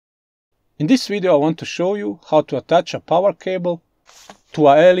In this video I want to show you how to attach a power cable to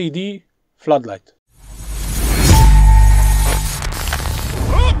a LED floodlight.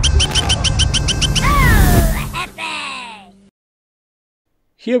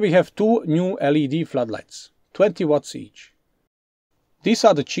 Here we have two new LED floodlights, 20 watts each. These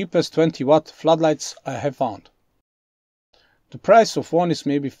are the cheapest 20 watt floodlights I have found. The price of one is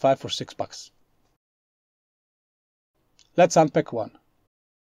maybe $5 or $6. Let's unpack one.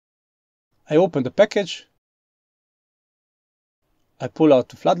 I open the package, I pull out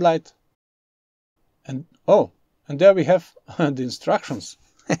the floodlight, and there we have the instructions.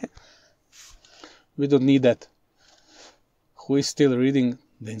 We don't need that. Who is still reading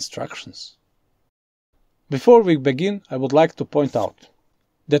the instructions? Before we begin, I would like to point out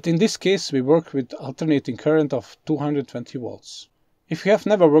that in this case we work with alternating current of 220 volts. If you have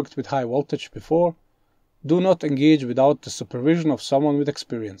never worked with high voltage before, do not engage without the supervision of someone with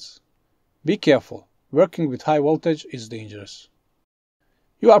experience. Be careful, working with high voltage is dangerous.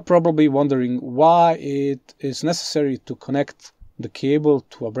 You are probably wondering why it is necessary to connect the cable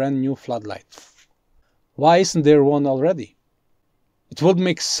to a brand new floodlight. Why isn't there one already? It would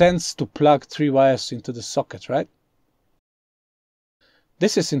make sense to plug 3 wires into the socket, right?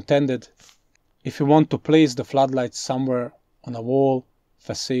 This is intended if you want to place the floodlight somewhere on a wall,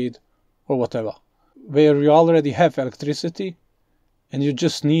 facade, or whatever, where you already have electricity and you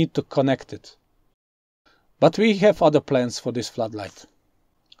just need to connect it. But we have other plans for this floodlight.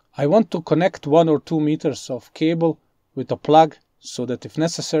 I want to connect 1 or 2 meters of cable with a plug so that if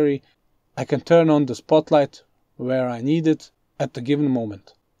necessary, I can turn on the spotlight where I need it at the given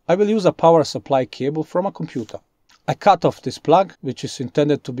moment. I will use a power supply cable from a computer. I cut off this plug, which is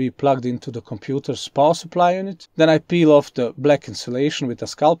intended to be plugged into the computer's power supply unit. Then I peel off the black insulation with a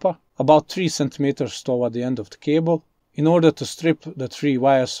scalpel, about 3 centimeters toward the end of the cable, in order to strip the 3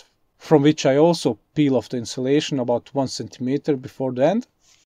 wires, from which I also peel off the insulation about 1 centimeter before the end.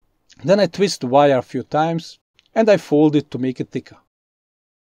 Then I twist the wire a few times and I fold it to make it thicker.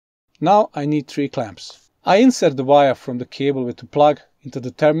 Now I need 3 clamps. I insert the wire from the cable with the plug into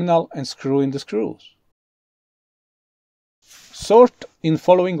the terminal and screw in the screws. Sort in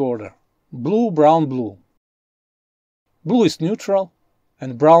following order: blue, brown, blue. Blue is neutral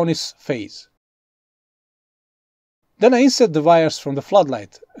and brown is phase. Then I insert the wires from the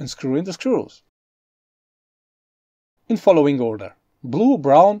floodlight and screw in the screws. In following order: blue,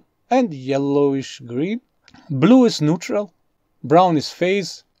 brown, and yellowish green. Blue is neutral, brown is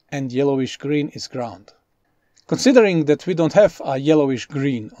phase, and yellowish green is ground. Considering that we don't have a yellowish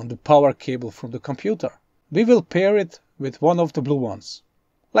green on the power cable from the computer, we will pair it with one of the blue ones,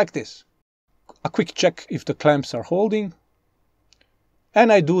 like this. A quick check if the clamps are holding,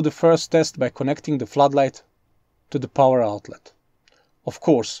 and I do the first test by connecting the floodlight to the power outlet. Of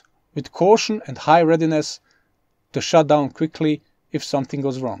course, with caution and high readiness to shut down quickly if something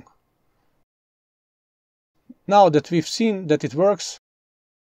goes wrong. Now that we've seen that it works,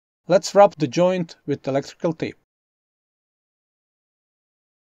 let's wrap the joint with electrical tape.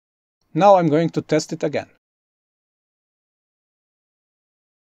 Now I'm going to test it again.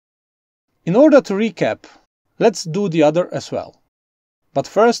 In order to recap, let's do the other as well. But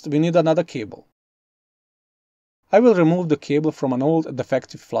first we need another cable. I will remove the cable from an old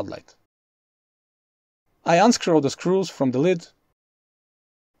defective floodlight. I unscrew the screws from the lid.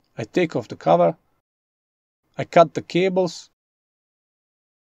 I take off the cover. I cut the cables.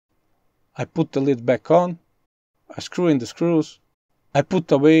 I put the lid back on. I screw in the screws. I put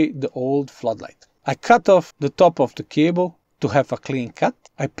away the old floodlight. I cut off the top of the cable to have a clean cut.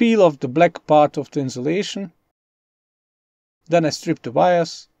 I peel off the black part of the insulation. Then I strip the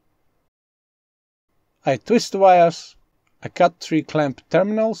wires. I twist the wires. I cut 3 clamp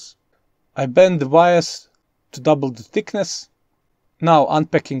terminals. I bend the wires to double the thickness. Now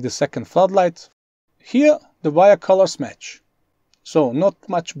unpacking the second floodlight. Here the wire colors match, so not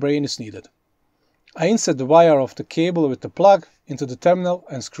much brain is needed. I insert the wire of the cable with the plug into the terminal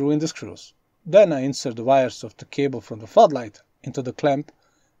and screw in the screws. Then I insert the wires of the cable from the floodlight into the clamp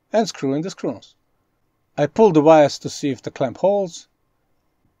and screw in the screws. I pull the wires to see if the clamp holds.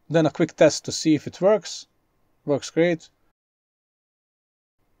 Then a quick test to see if it works. Works great.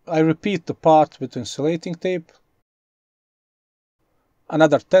 I repeat the part with insulating tape.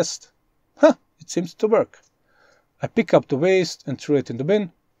 Another test. It seems to work. I pick up the waste and throw it in the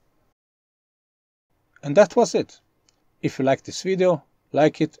bin. And that was it. If you liked this video,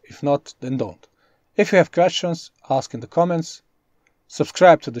 like it. If not, then don't. If you have questions, ask in the comments.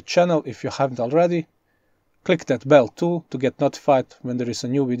 Subscribe to the channel if you haven't already. Click that bell too to get notified when there is a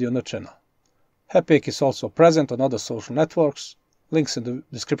new video on the channel. Hepek is also present on other social networks. Links in the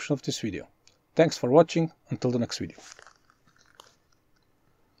description of this video. Thanks for watching. Until the next video.